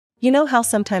You know how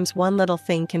sometimes one little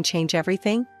thing can change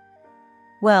everything?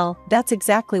 Well, that's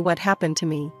exactly what happened to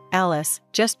me, Alice,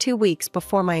 just 2 weeks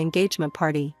before my engagement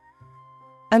party.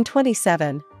 I'm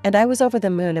 27, and I was over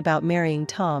the moon about marrying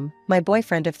Tom, my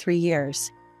boyfriend of 3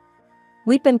 years.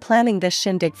 We'd been planning this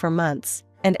shindig for months,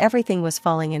 and everything was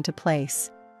falling into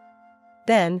place.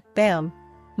 Then, bam,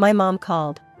 my mom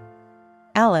called.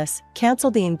 Alice, cancel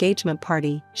the engagement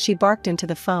party, she barked into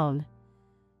the phone.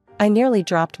 I nearly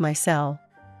dropped my cell.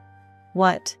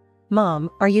 What?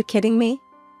 Mom, are you kidding me?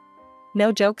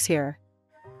 No jokes here.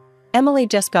 Emily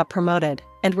just got promoted,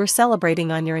 and we're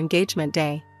celebrating on your engagement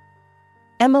day.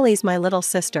 Emily's my little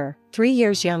sister, 3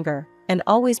 years younger, and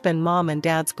always been Mom and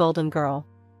Dad's golden girl.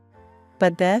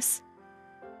 But this?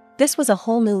 This was a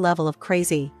whole new level of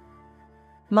crazy.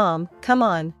 Mom, come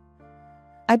on.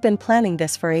 I've been planning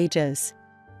this for ages.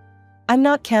 I'm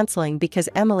not canceling because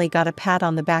Emily got a pat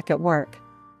on the back at work,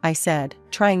 I said,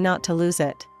 trying not to lose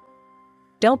it.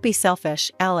 Don't be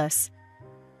selfish, Alice.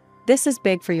 This is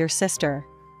big for your sister.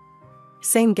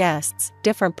 Same guests,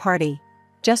 different party.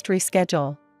 Just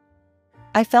reschedule.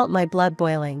 I felt my blood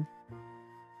boiling.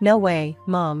 No way,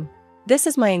 Mom. This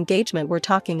is my engagement we're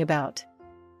talking about.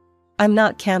 I'm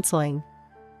not canceling.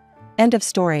 End of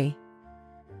story.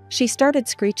 She started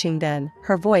screeching then,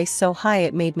 her voice so high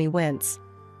it made me wince.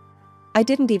 I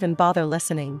didn't even bother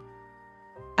listening.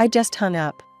 I just hung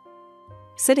up.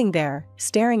 Sitting there,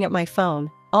 staring at my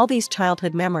phone, all these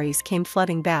childhood memories came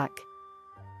flooding back.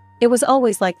 It was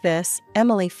always like this,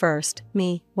 Emily first,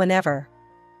 me, whenever.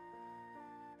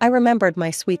 I remembered my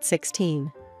sweet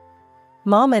 16.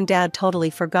 Mom and Dad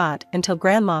totally forgot until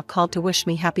Grandma called to wish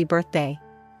me happy birthday.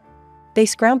 They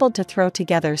scrambled to throw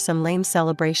together some lame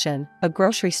celebration, a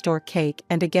grocery store cake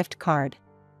and a gift card.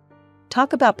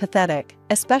 Talk about pathetic,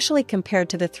 especially compared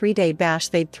to the 3-day bash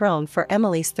they'd thrown for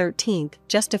Emily's 13th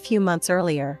just a few months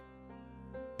earlier.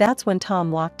 That's when Tom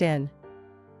walked in.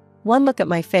 One look at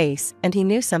my face and he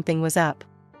knew something was up.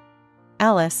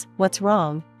 Alice, what's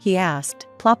wrong? He asked,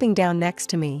 plopping down next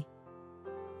to me.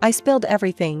 I spilled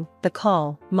everything, the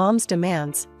call, Mom's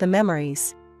demands, the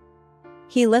memories.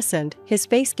 He listened, his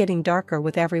face getting darker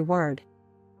with every word.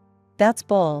 That's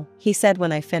bull, he said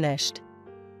when I finished.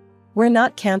 We're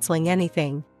not canceling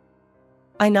anything.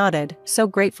 I nodded, so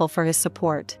grateful for his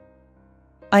support.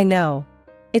 I know.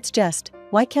 It's just,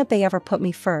 why can't they ever put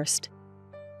me first?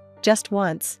 Just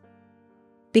once.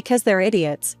 Because they're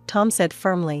idiots, Tom said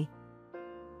firmly.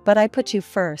 But I put you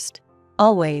first.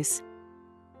 Always.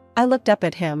 I looked up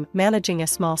at him, managing a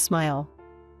small smile.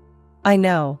 I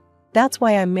know. That's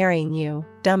why I'm marrying you,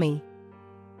 dummy.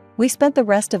 We spent the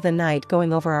rest of the night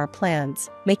going over our plans,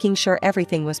 making sure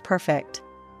everything was perfect.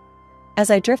 As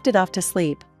I drifted off to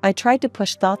sleep, I tried to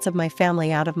push thoughts of my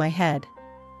family out of my head.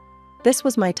 This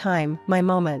was my time, my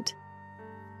moment.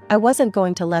 I wasn't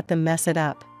going to let them mess it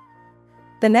up.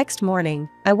 The next morning,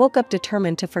 I woke up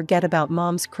determined to forget about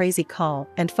Mom's crazy call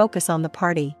and focus on the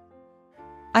party.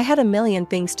 I had a million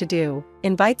things to do,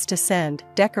 invites to send,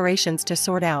 decorations to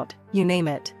sort out, you name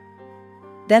it.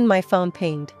 Then my phone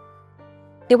pinged.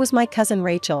 It was my cousin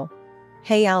Rachel.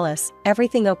 Hey Alice,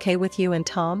 everything okay with you and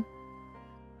Tom?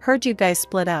 Heard you guys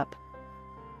split up.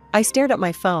 I stared at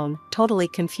my phone, totally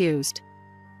confused.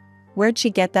 Where'd she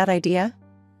get that idea?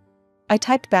 I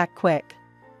typed back quick.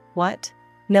 What?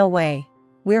 No way.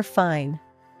 We're fine.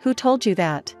 Who told you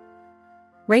that?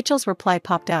 Rachel's reply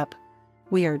popped up.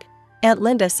 Weird. Aunt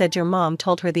Linda said your mom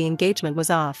told her the engagement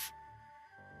was off.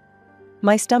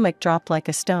 My stomach dropped like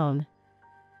a stone.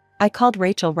 I called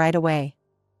Rachel right away.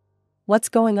 What's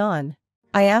going on?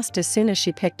 I asked as soon as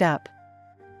she picked up.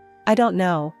 I don't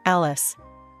know, Alice.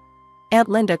 Aunt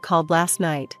Linda called last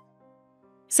night.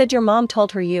 Said your mom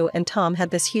told her you and Tom had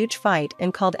this huge fight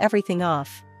and called everything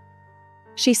off.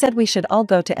 She said we should all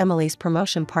go to Emily's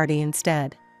promotion party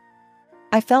instead.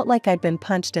 I felt like I'd been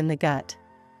punched in the gut.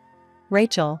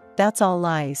 Rachel, that's all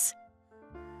lies.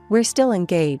 We're still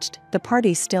engaged, the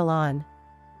party's still on.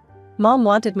 Mom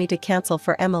wanted me to cancel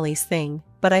for Emily's thing,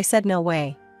 but I said no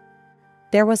way.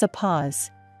 There was a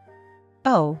pause.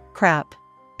 Oh, crap.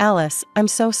 Alice, I'm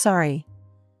so sorry.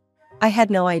 I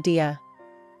had no idea.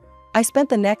 I spent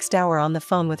the next hour on the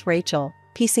phone with Rachel,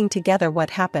 piecing together what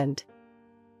happened.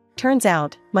 Turns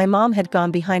out, my mom had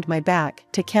gone behind my back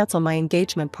to cancel my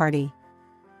engagement party.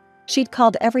 She'd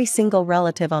called every single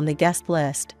relative on the guest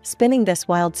list, spinning this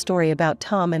wild story about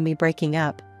Tom and me breaking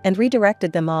up, and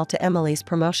redirected them all to Emily's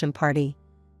promotion party.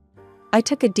 I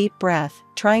took a deep breath,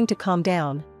 trying to calm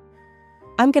down.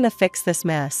 I'm gonna fix this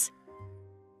mess.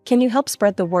 Can you help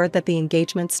spread the word that the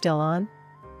engagement's still on?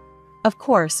 Of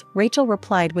course, Rachel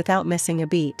replied without missing a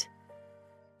beat.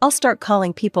 I'll start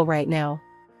calling people right now.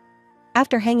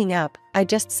 After hanging up, I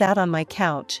just sat on my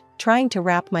couch, trying to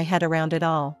wrap my head around it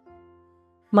all.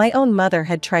 My own mother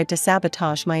had tried to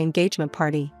sabotage my engagement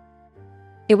party.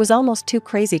 It was almost too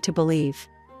crazy to believe.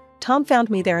 Tom found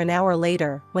me there an hour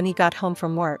later when he got home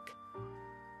from work.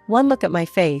 One look at my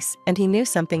face and he knew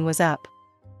something was up.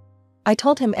 I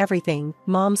told him everything,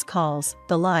 Mom's calls,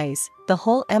 the lies, the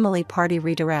whole Emily party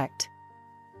redirect.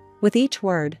 With each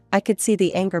word, I could see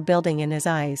the anger building in his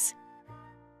eyes.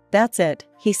 "That's it,"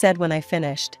 he said when I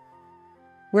finished.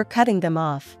 "We're cutting them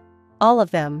off. All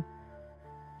of them.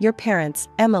 Your parents,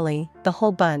 Emily, the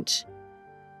whole bunch."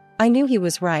 I knew he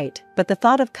was right, but the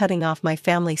thought of cutting off my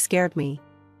family scared me.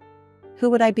 Who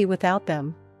would I be without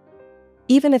them?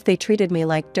 Even if they treated me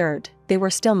like dirt, they were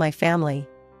still my family.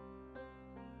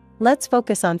 "Let's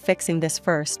focus on fixing this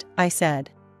first," I said.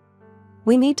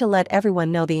 "We need to let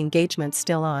everyone know the engagement's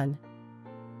still on."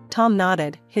 Tom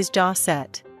nodded, his jaw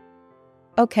set.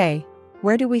 "Okay,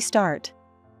 where do we start?"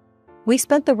 We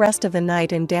spent the rest of the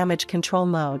night in damage control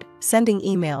mode, sending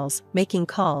emails, making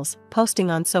calls, posting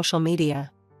on social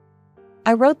media.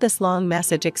 I wrote this long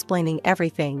message explaining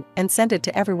everything and sent it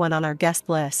to everyone on our guest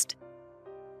list.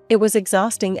 It was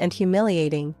exhausting and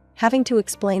humiliating, having to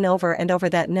explain over and over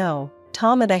that no,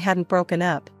 Tom and I hadn't broken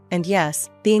up, and yes,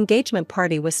 the engagement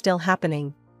party was still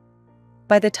happening.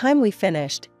 By the time we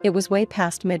finished, it was way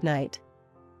past midnight.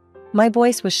 My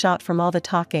voice was shot from all the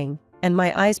talking, and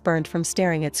my eyes burned from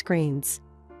staring at screens.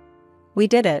 "We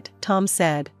did it," Tom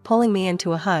said, pulling me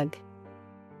into a hug.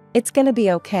 "It's gonna be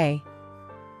okay."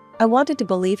 I wanted to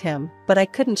believe him, but I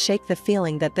couldn't shake the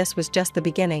feeling that this was just the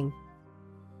beginning.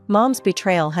 Mom's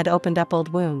betrayal had opened up old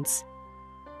wounds.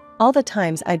 All the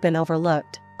times I'd been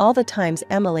overlooked, all the times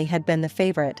Emily had been the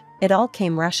favorite, it all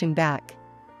came rushing back.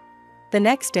 The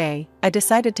next day, I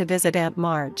decided to visit Aunt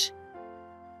Marge.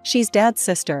 She's Dad's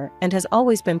sister and has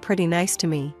always been pretty nice to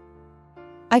me.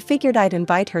 I figured I'd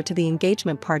invite her to the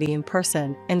engagement party in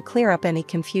person and clear up any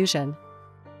confusion.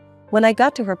 When I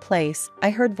got to her place,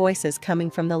 I heard voices coming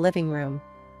from the living room.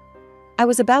 I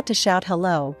was about to shout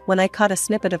hello when I caught a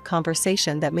snippet of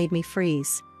conversation that made me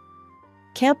freeze.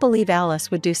 "Can't believe Alice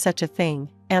would do such a thing,"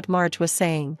 Aunt Marge was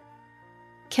saying.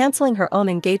 "Canceling her own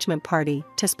engagement party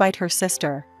to spite her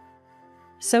sister.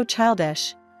 So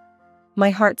childish."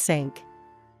 My heart sank.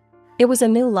 It was a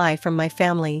new lie from my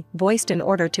family, voiced in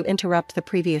order to interrupt the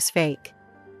previous fake.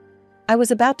 I was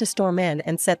about to storm in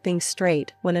and set things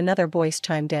straight when another voice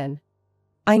chimed in.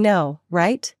 "I know,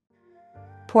 right?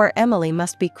 Poor Emily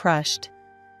must be crushed.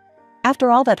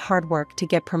 After all that hard work to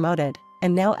get promoted,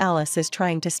 and now Alice is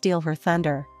trying to steal her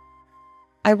thunder."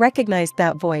 I recognized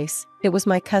that voice, it was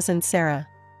my cousin Sarah.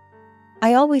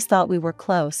 I always thought we were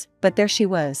close, but there she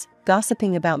was,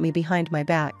 gossiping about me behind my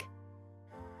back.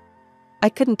 I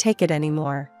couldn't take it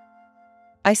anymore.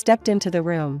 I stepped into the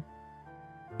room.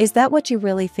 "Is that what you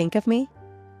really think of me?"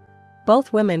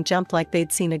 Both women jumped like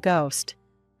they'd seen a ghost.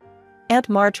 Aunt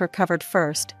Marge recovered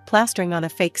first, plastering on a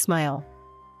fake smile.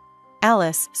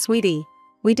 "Alice, sweetie,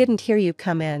 we didn't hear you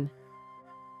come in."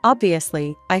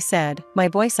 "Obviously," I said, my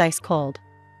voice ice cold.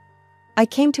 "I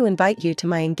came to invite you to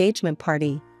my engagement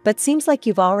party, but seems like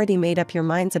you've already made up your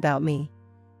minds about me."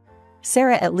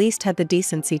 Sarah at least had the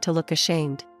decency to look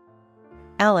ashamed.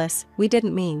 "Alice, we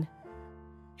didn't mean."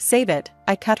 "Save it,"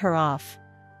 I cut her off.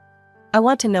 "I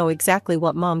want to know exactly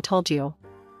what Mom told you."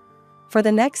 For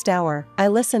the next hour, I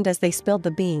listened as they spilled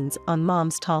the beans on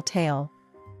Mom's tall tale.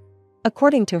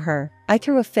 According to her, I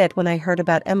threw a fit when I heard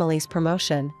about Emily's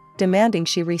promotion, demanding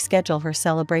she reschedule her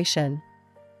celebration.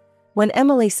 When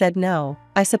Emily said no,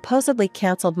 I supposedly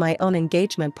canceled my own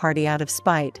engagement party out of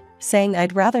spite, saying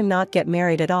I'd rather not get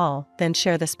married at all than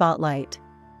share the spotlight.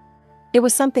 It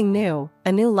was something new,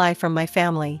 a new lie from my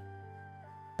family.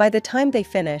 By the time they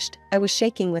finished, I was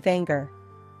shaking with anger.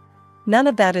 "None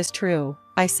of that is true,"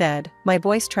 I said, my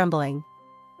voice trembling.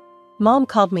 "Mom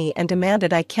called me and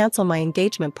demanded I cancel my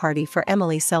engagement party for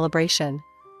Emily's celebration.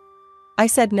 I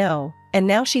said no, and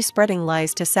now she's spreading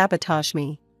lies to sabotage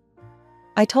me."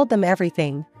 I told them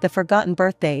everything, the forgotten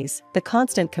birthdays, the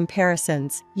constant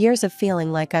comparisons, years of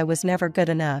feeling like I was never good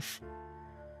enough.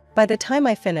 By the time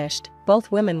I finished,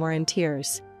 both women were in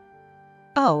tears.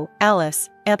 "Oh, Alice,"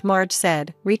 Aunt Marge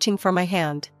said, reaching for my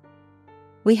hand.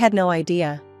 "We had no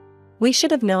idea. We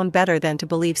should have known better than to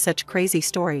believe such crazy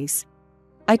stories."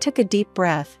 I took a deep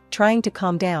breath, trying to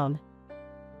calm down.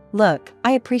 "Look,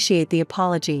 I appreciate the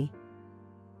apology.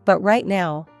 But right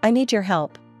now, I need your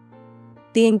help.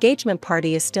 The engagement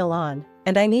party is still on,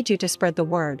 and I need you to spread the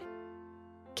word.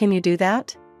 Can you do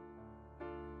that?"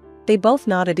 They both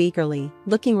nodded eagerly,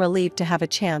 looking relieved to have a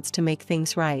chance to make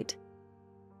things right.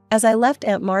 As I left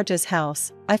Aunt Marge's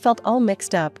house, I felt all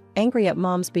mixed up, angry at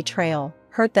Mom's betrayal,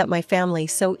 hurt that my family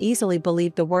so easily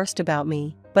believed the worst about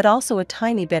me, but also a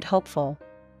tiny bit hopeful.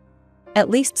 At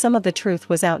least some of the truth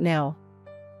was out now.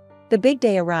 The big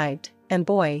day arrived, and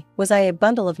boy, was I a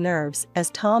bundle of nerves as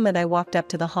Tom and I walked up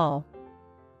to the hall.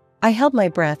 I held my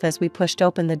breath as we pushed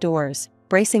open the doors,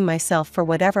 bracing myself for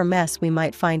whatever mess we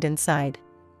might find inside.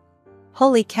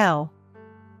 Holy cow!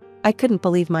 I couldn't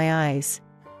believe my eyes.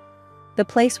 The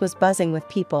place was buzzing with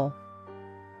people.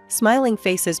 Smiling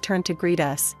faces turned to greet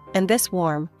us, and this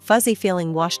warm, fuzzy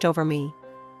feeling washed over me.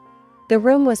 The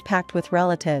room was packed with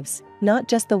relatives, not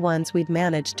just the ones we'd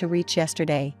managed to reach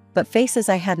yesterday, but faces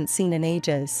I hadn't seen in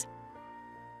ages.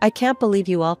 "I can't believe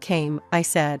you all came," I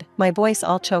said, my voice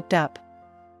all choked up.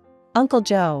 Uncle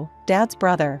Joe, Dad's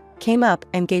brother, came up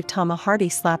and gave Tom a hearty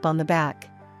slap on the back.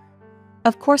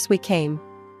 "Of course we came.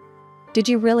 Did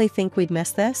you really think we'd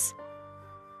miss this?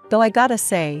 Though I gotta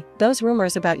say, those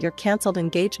rumors about your cancelled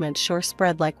engagement sure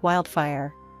spread like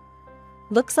wildfire.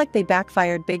 Looks like they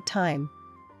backfired big time."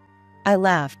 I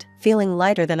laughed, feeling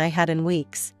lighter than I had in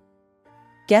weeks.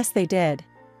 Guess they did.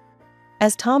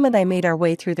 As Tom and I made our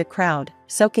way through the crowd,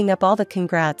 soaking up all the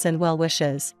congrats and well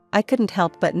wishes, I couldn't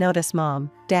help but notice Mom,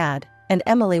 Dad, and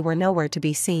Emily were nowhere to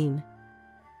be seen.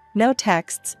 No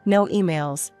texts, no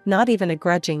emails, not even a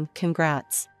grudging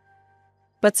 "congrats."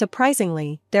 But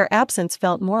surprisingly, their absence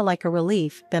felt more like a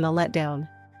relief than a letdown.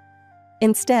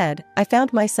 Instead, I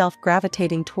found myself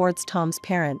gravitating towards Tom's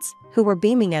parents, who were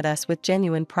beaming at us with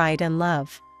genuine pride and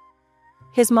love.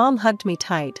 His mom hugged me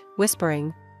tight,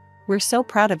 whispering, "We're so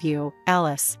proud of you,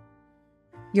 Alice.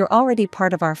 You're already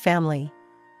part of our family."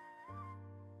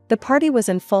 The party was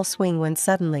in full swing when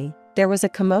suddenly, there was a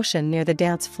commotion near the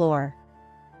dance floor.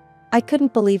 I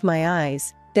couldn't believe my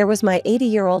eyes. There was my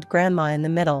 80-year-old grandma in the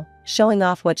middle, showing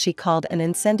off what she called an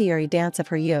incendiary dance of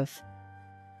her youth.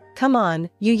 "Come on,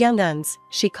 you young uns,"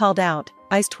 she called out,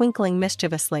 eyes twinkling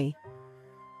mischievously.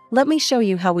 "Let me show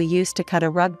you how we used to cut a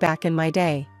rug back in my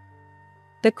day."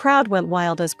 The crowd went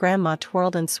wild as Grandma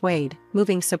twirled and swayed,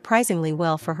 moving surprisingly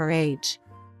well for her age.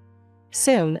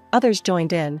 Soon, others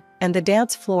joined in, and the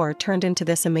dance floor turned into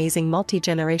this amazing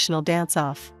multi-generational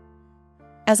dance-off.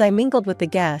 As I mingled with the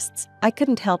guests, I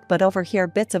couldn't help but overhear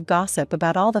bits of gossip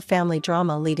about all the family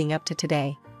drama leading up to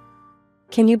today.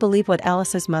 "Can you believe what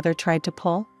Alice's mother tried to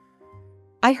pull?"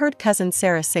 I heard Cousin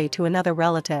Sarah say to another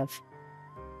relative.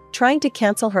 "Trying to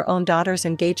cancel her own daughter's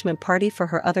engagement party for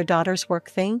her other daughter's work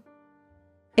thing?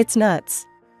 It's nuts."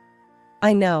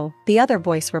 "I know," the other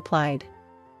voice replied.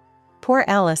 "Poor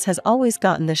Alice has always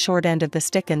gotten the short end of the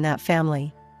stick in that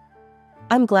family.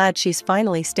 I'm glad she's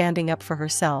finally standing up for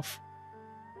herself."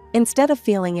 Instead of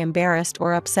feeling embarrassed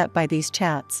or upset by these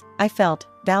chats, I felt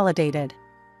validated.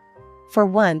 For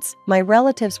once, my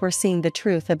relatives were seeing the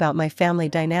truth about my family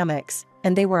dynamics,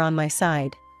 and they were on my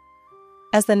side.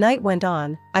 As the night went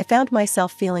on, I found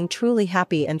myself feeling truly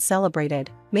happy and celebrated,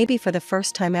 maybe for the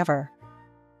first time ever.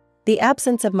 The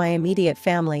absence of my immediate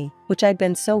family, which I'd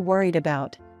been so worried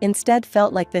about, instead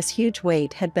felt like this huge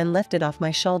weight had been lifted off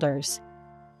my shoulders.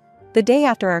 The day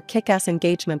after our kick-ass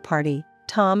engagement party,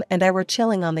 Tom and I were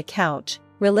chilling on the couch,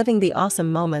 reliving the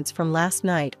awesome moments from last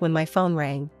night when my phone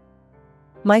rang.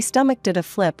 My stomach did a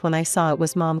flip when I saw it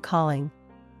was Mom calling.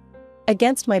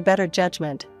 Against my better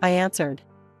judgment, I answered.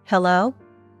 "Hello?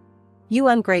 You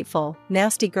ungrateful,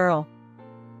 nasty girl."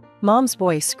 Mom's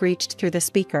voice screeched through the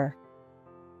speaker.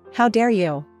 "How dare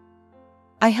you?"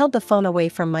 I held the phone away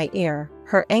from my ear,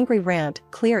 her angry rant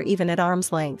clear even at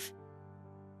arm's length.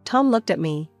 Tom looked at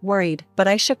me, worried, but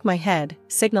I shook my head,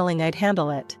 signaling I'd handle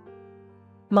it.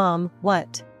 "Mom,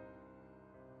 what?"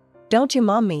 "Don't you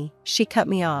mom me," she cut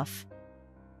me off.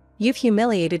 "You've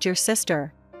humiliated your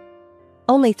sister."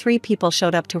 Only 3 people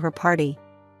showed up to her party.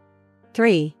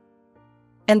 3.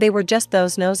 And they were just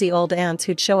those nosy old aunts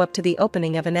who'd show up to the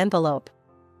opening of an envelope.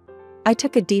 I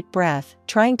took a deep breath,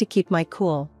 trying to keep my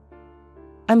cool.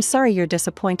 "I'm sorry you're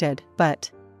disappointed,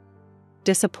 but..."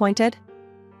 "Disappointed?"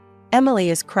 "Emily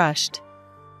is crushed.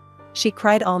 She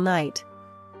cried all night.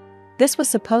 This was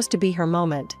supposed to be her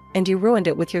moment, and you ruined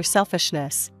it with your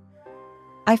selfishness."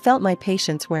 I felt my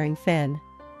patience wearing thin.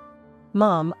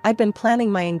 "Mom, I'd been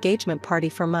planning my engagement party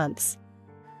for months.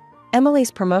 Emily's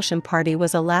promotion party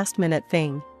was a last-minute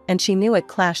thing, and she knew it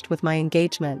clashed with my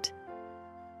engagement.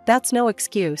 That's no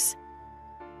excuse.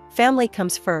 Family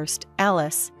comes first,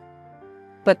 Alice.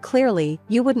 But clearly,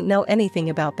 you wouldn't know anything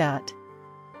about that."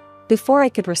 Before I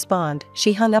could respond,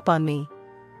 she hung up on me.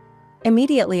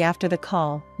 Immediately after the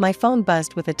call, my phone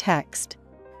buzzed with a text.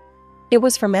 It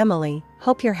was from Emily.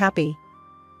 "Hope you're happy.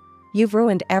 You've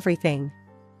ruined everything.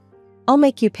 I'll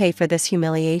make you pay for this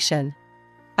humiliation."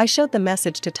 I showed the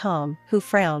message to Tom, who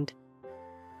frowned.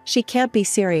 "She can't be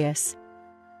serious."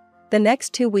 The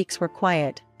next 2 weeks were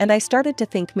quiet, and I started to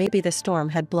think maybe the storm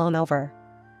had blown over.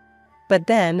 But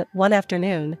then, one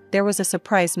afternoon, there was a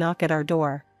surprise knock at our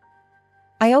door.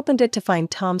 I opened it to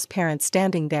find Tom's parents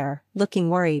standing there, looking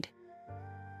worried.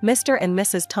 "Mr. and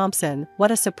Mrs. Thompson, what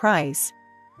a surprise.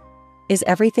 Is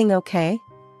everything okay?"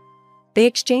 They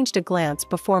exchanged a glance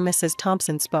before Mrs.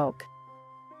 Thompson spoke.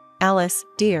 "Alice,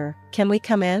 dear, can we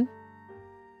come in?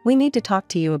 We need to talk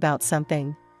to you about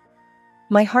something."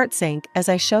 My heart sank as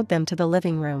I showed them to the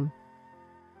living room.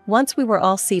 Once we were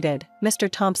all seated, Mr.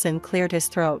 Thompson cleared his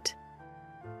throat.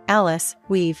 "Alice,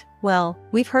 we've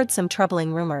heard some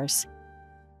troubling rumors.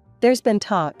 There's been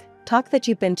talk that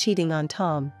you've been cheating on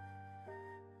Tom."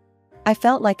 I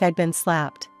felt like I'd been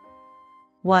slapped.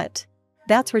 "What?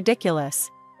 That's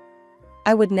ridiculous.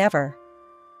 I would never."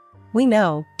 "We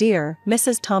know, dear,"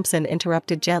 Mrs. Thompson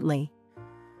interrupted gently.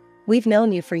 "We've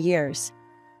known you for years.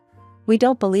 We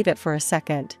don't believe it for a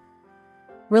second."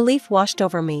 Relief washed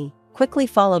over me, quickly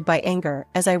followed by anger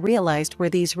as I realized where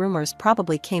these rumors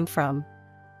probably came from.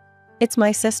 "It's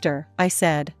my sister," I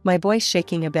said, my voice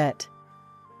shaking a bit.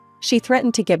 "She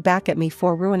threatened to get back at me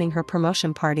for ruining her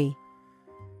promotion party.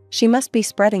 She must be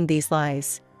spreading these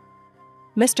lies."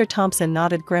 Mr. Thompson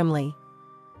nodded grimly.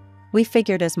 "We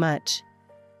figured as much.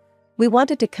 We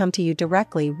wanted to come to you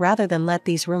directly rather than let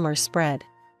these rumors spread."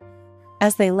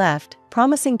 As they left,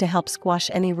 promising to help squash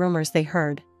any rumors they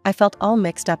heard, I felt all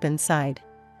mixed up inside.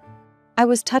 I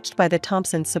was touched by the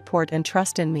Thompsons' support and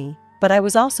trust in me, but I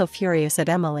was also furious at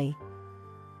Emily.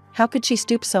 How could she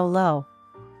stoop so low?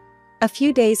 A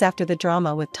few days after the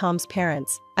drama with Tom's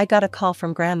parents, I got a call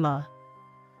from Grandma.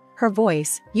 Her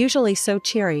voice, usually so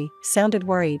cheery, sounded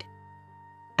worried.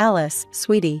 "Alice,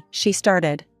 sweetie," she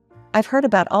started. "I've heard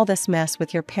about all this mess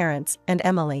with your parents and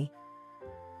Emily.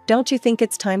 Don't you think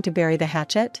it's time to bury the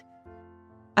hatchet?"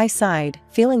 I sighed,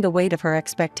 feeling the weight of her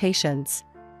expectations.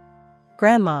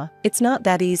 "Grandma, it's not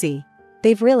that easy.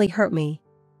 They've really hurt me."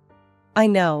 "I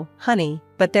know, honey,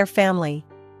 but they're family.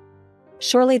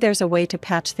 Surely there's a way to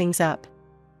patch things up."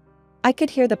 I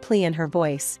could hear the plea in her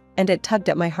voice, and it tugged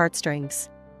at my heartstrings.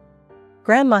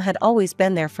 Grandma had always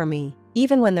been there for me,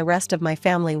 even when the rest of my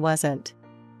family wasn't.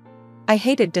 I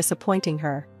hated disappointing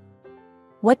her.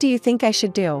 "What do you think I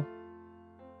should do?"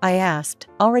 I asked,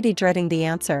 already dreading the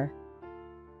answer.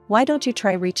 "Why don't you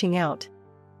try reaching out?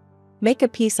 Make a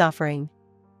peace offering.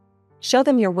 Show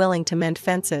them you're willing to mend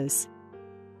fences."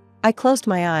 I closed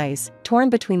my eyes, torn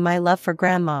between my love for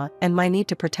Grandma and my need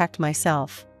to protect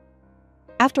myself.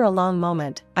 After a long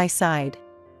moment, I sighed.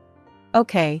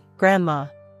 "Okay, Grandma.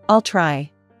 I'll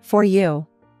try. For you."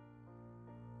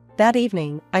 That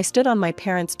evening, I stood on my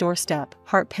parents' doorstep,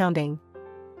 heart pounding.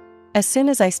 As soon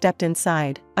as I stepped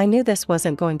inside, I knew this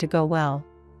wasn't going to go well.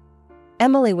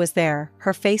 Emily was there,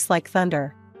 her face like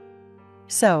thunder.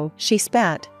 "So," she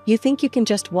spat, "you think you can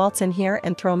just waltz in here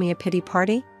and throw me a pity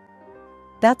party?"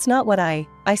 "That's not what I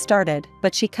started,"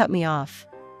 but she cut me off.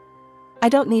 "I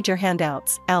don't need your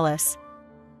handouts, Alice.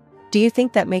 Do you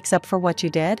think that makes up for what you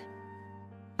did?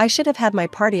 I should have had my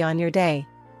party on your day.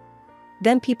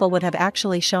 Then people would have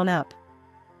actually shown up."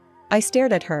 I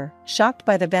stared at her, shocked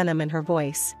by the venom in her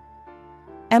voice.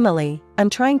 "Emily, I'm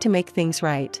trying to make things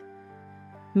right."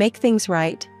 "Make things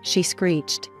right?" she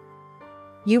screeched.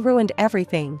 "You ruined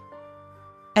everything.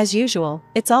 As usual,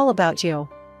 it's all about you."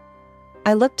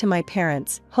 I looked to my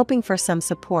parents, hoping for some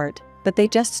support, but they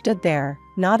just stood there,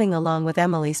 nodding along with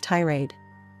Emily's tirade.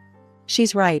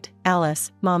 "She's right,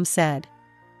 Alice," Mom said.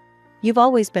 "You've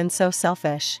always been so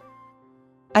selfish."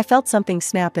 I felt something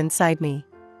snap inside me.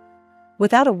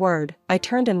 Without a word, I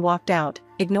turned and walked out,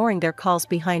 ignoring their calls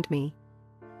behind me.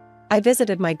 I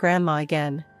visited my grandma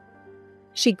again.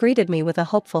 She greeted me with a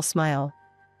hopeful smile.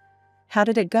 "How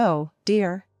did it go,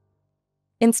 dear?"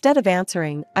 Instead of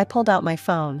answering, I pulled out my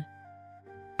phone.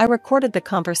 I recorded the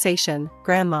conversation.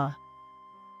 "Grandma,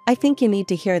 I think you need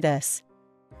to hear this."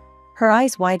 Her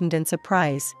eyes widened in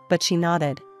surprise, but she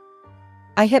nodded.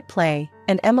 I hit play,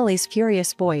 and Emily's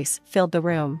furious voice filled the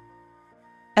room.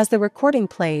 As the recording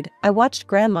played, I watched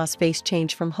Grandma's face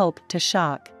change from hope to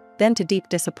shock, then to deep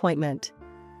disappointment.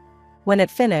 When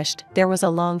it finished, there was a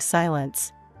long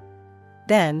silence.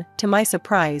 Then, to my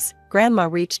surprise, Grandma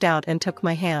reached out and took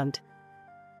my hand.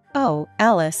 "Oh,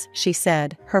 Alice," she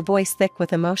said, her voice thick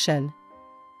with emotion.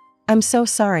 "I'm so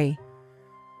sorry.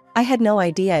 I had no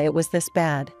idea it was this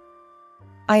bad.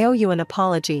 I owe you an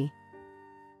apology.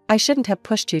 I shouldn't have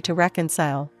pushed you to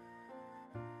reconcile."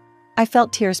 I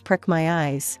felt tears prick my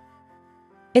eyes.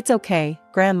 "It's okay,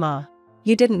 Grandma.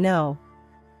 You didn't know."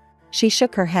 She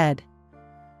shook her head.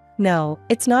 "No,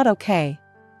 it's not okay.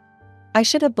 I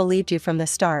should have believed you from the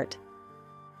start.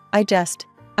 I just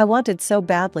I wanted so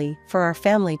badly for our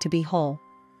family to be whole.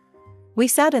 We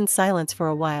sat in silence for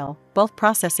a while, both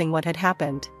processing what had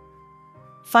happened.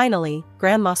 Finally,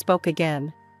 Grandma spoke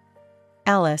again.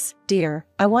 "Alice, dear,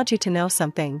 I want you to know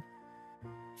something.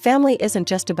 Family isn't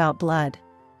just about blood.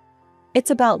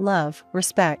 It's about love,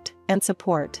 respect, and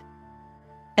support.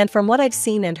 And from what I've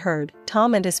seen and heard,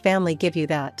 Tom and his family give you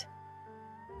that.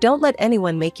 Don't let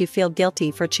anyone make you feel guilty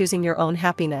for choosing your own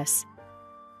happiness."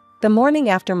 The morning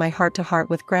after my heart-to-heart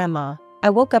with Grandma, I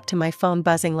woke up to my phone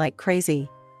buzzing like crazy.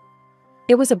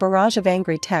 It was a barrage of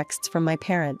angry texts from my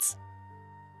parents.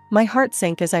 My heart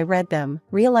sank as I read them,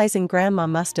 realizing Grandma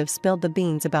must have spilled the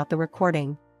beans about the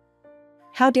recording.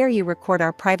 "How dare you record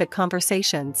our private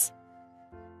conversations?"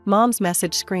 Mom's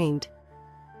message screamed.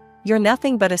 "You're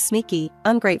nothing but a sneaky,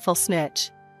 ungrateful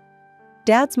snitch."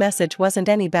 Dad's message wasn't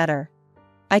any better.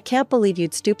 "I can't believe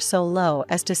you'd stoop so low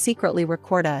as to secretly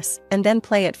record us and then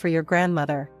play it for your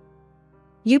grandmother.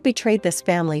 You betrayed this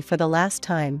family for the last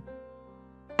time."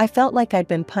 I felt like I'd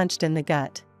been punched in the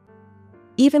gut.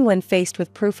 Even when faced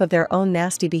with proof of their own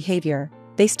nasty behavior,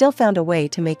 they still found a way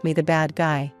to make me the bad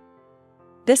guy.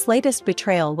 This latest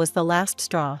betrayal was the last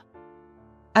straw.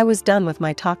 I was done with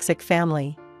my toxic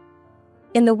family.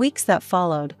 In the weeks that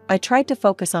followed, I tried to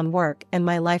focus on work and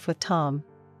my life with Tom.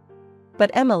 But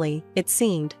Emily, it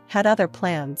seemed, had other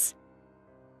plans.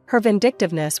 Her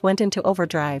vindictiveness went into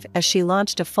overdrive as she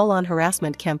launched a full-on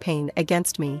harassment campaign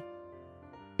against me.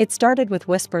 It started with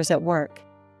whispers at work.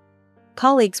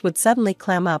 Colleagues would suddenly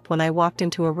clam up when I walked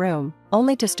into a room,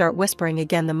 only to start whispering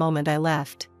again the moment I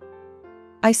left.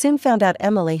 I soon found out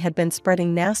Emily had been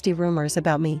spreading nasty rumors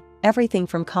about me, everything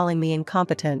from calling me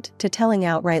incompetent to telling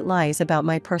outright lies about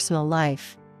my personal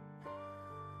life.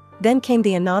 Then came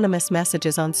the anonymous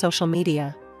messages on social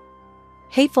media.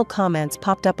 Hateful comments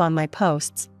popped up on my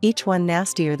posts, each one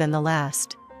nastier than the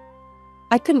last.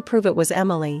 I couldn't prove it was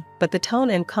Emily, but the tone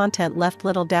and content left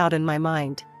little doubt in my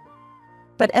mind.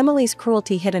 But Emily's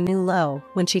cruelty hit a new low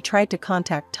when she tried to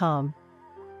contact Tom.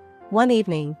 One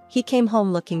evening, he came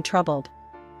home looking troubled.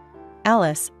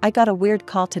 "Alice, I got a weird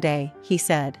call today," he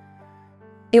said.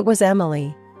 "It was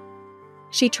Emily.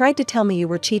 She tried to tell me you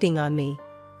were cheating on me."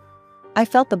 I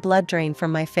felt the blood drain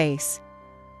from my face.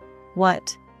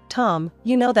 "What? Tom,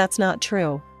 you know that's not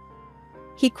true."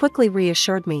 He quickly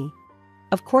reassured me.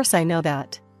 "Of course I know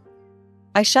that."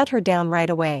 I shut her down right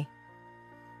away.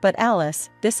 "But Alice,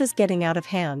 this is getting out of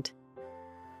hand."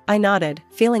 I nodded,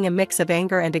 feeling a mix of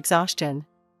anger and exhaustion.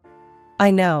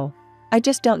 "I know. I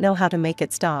just don't know how to make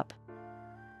it stop."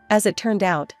 As it turned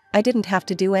out, I didn't have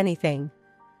to do anything.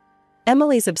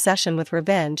 Emily's obsession with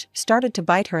revenge started to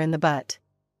bite her in the butt.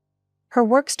 Her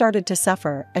work started to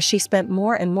suffer as she spent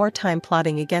more and more time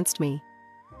plotting against me.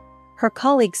 Her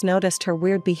colleagues noticed her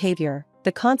weird behavior,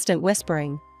 the constant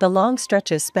whispering, the long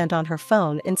stretches spent on her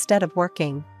phone instead of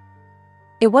working.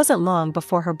 It wasn't long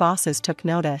before her bosses took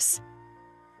notice.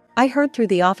 I heard through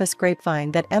the office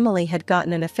grapevine that Emily had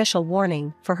gotten an official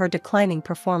warning for her declining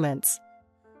performance.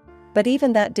 But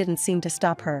even that didn't seem to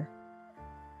stop her.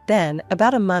 Then,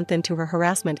 about a month into her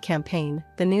harassment campaign,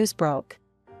 the news broke.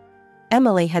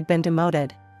 Emily had been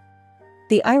demoted.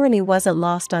 The irony wasn't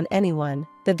lost on anyone.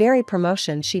 The very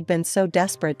promotion she'd been so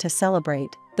desperate to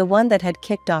celebrate, the one that had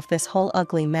kicked off this whole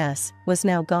ugly mess, was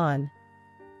now gone.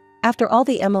 After all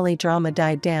the Emily drama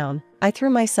died down, I threw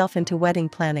myself into wedding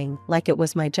planning like it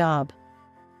was my job.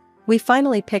 We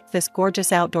finally picked this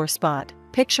gorgeous outdoor spot.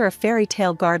 Picture a fairy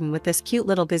tale garden with this cute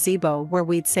little gazebo where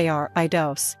we'd say our I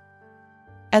dos.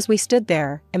 As we stood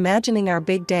there, imagining our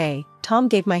big day, Tom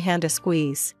gave my hand a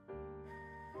squeeze.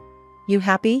 "You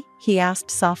happy?" he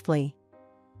asked softly.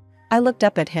 I looked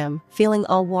up at him, feeling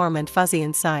all warm and fuzzy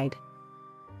inside.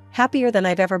 "Happier than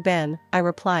I've ever been," I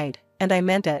replied, and I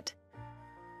meant it.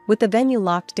 With the venue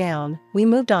locked down, we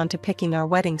moved on to picking our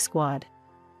wedding squad.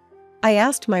 I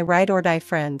asked my ride-or-die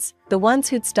friends, the ones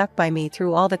who'd stuck by me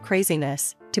through all the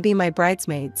craziness, to be my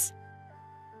bridesmaids.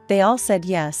 They all said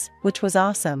yes, which was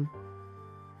awesome.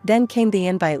 Then came the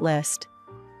invite list.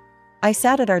 I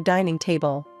sat at our dining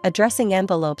table, addressing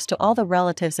envelopes to all the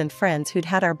relatives and friends who'd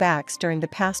had our backs during the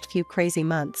past few crazy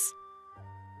months.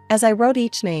 As I wrote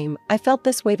each name, I felt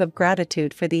this wave of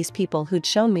gratitude for these people who'd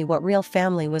shown me what real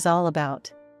family was all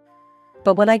about.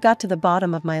 But when I got to the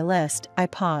bottom of my list, I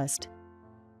paused.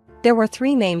 There were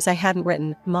 3 names I hadn't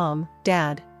written: Mom,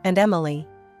 Dad, and Emily.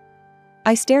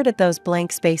 I stared at those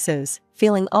blank spaces,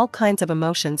 feeling all kinds of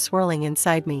emotions swirling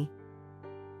inside me.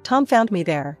 Tom found me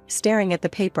there, staring at the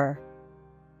paper.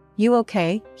 "You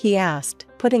okay?" he asked,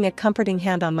 putting a comforting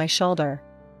hand on my shoulder.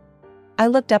 I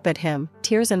looked up at him,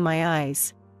 tears in my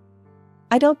eyes.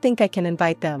 "I don't think I can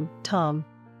invite them, Tom.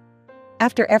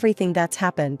 After everything that's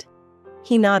happened."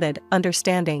 He nodded,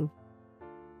 understanding.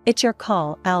 It's your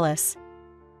call, Alice.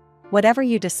 Whatever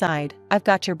you decide, I've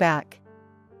got your back.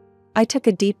 I took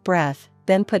a deep breath,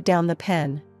 then put down the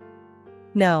pen.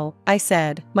 No, I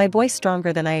said, my voice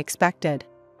stronger than I expected.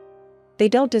 They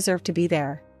don't deserve to be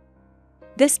there.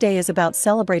 This day is about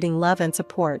celebrating love and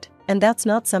support, and that's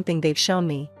not something they've shown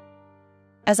me.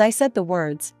 As I said the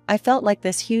words, I felt like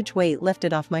this huge weight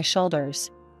lifted off my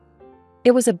shoulders.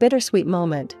 It was a bittersweet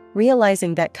moment,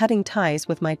 realizing that cutting ties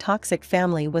with my toxic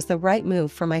family was the right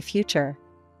move for my future.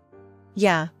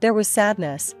 Yeah, there was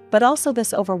sadness, but also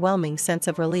this overwhelming sense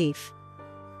of relief.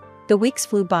 The weeks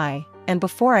flew by, and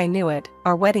before I knew it,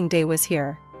 our wedding day was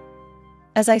here.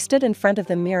 As I stood in front of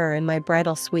the mirror in my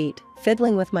bridal suite,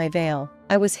 fiddling with my veil,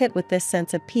 I was hit with this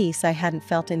sense of peace I hadn't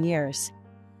felt in years.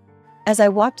 As I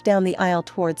walked down the aisle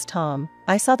towards Tom,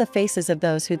 I saw the faces of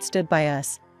those who'd stood by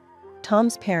us.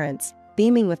 Tom's parents,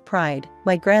 beaming with pride,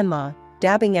 my grandma,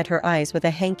 dabbing at her eyes with a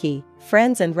hanky,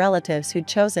 friends and relatives who'd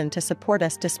chosen to support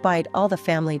us despite all the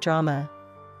family drama.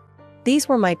 These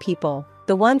were my people,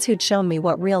 the ones who'd shown me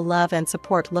what real love and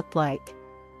support looked like.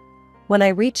 When I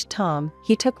reached Tom,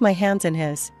 he took my hands in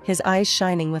his eyes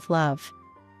shining with love.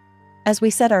 As we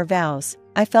said our vows,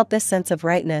 I felt this sense of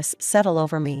rightness settle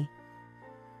over me.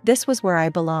 This was where I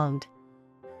belonged.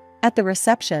 At the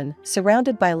reception,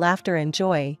 surrounded by laughter and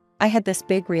joy, I had this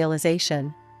big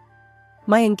realization.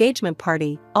 My engagement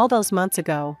party, all those months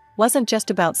ago, wasn't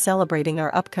just about celebrating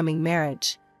our upcoming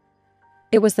marriage.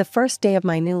 It was the first day of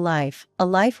my new life, a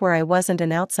life where I wasn't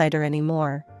an outsider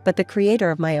anymore, but the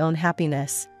creator of my own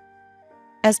happiness.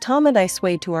 As Tom and I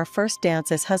swayed to our first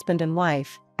dance as husband and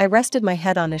wife, I rested my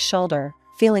head on his shoulder,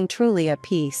 feeling truly at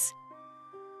peace.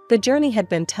 The journey had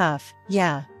been tough,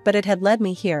 yeah, but it had led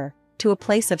me here, to a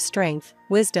place of strength,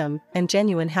 wisdom, and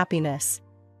genuine happiness.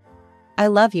 I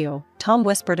love you, Tom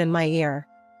whispered in my ear.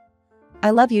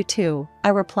 I love you too, I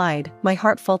replied, my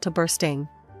heart full to bursting.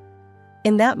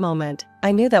 In that moment,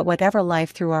 I knew that whatever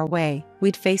life threw our way,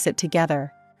 we'd face it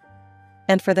together.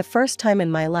 And for the first time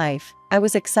in my life, I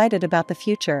was excited about the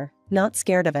future, not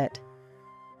scared of it.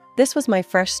 This was my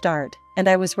fresh start, and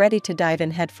I was ready to dive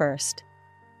in headfirst.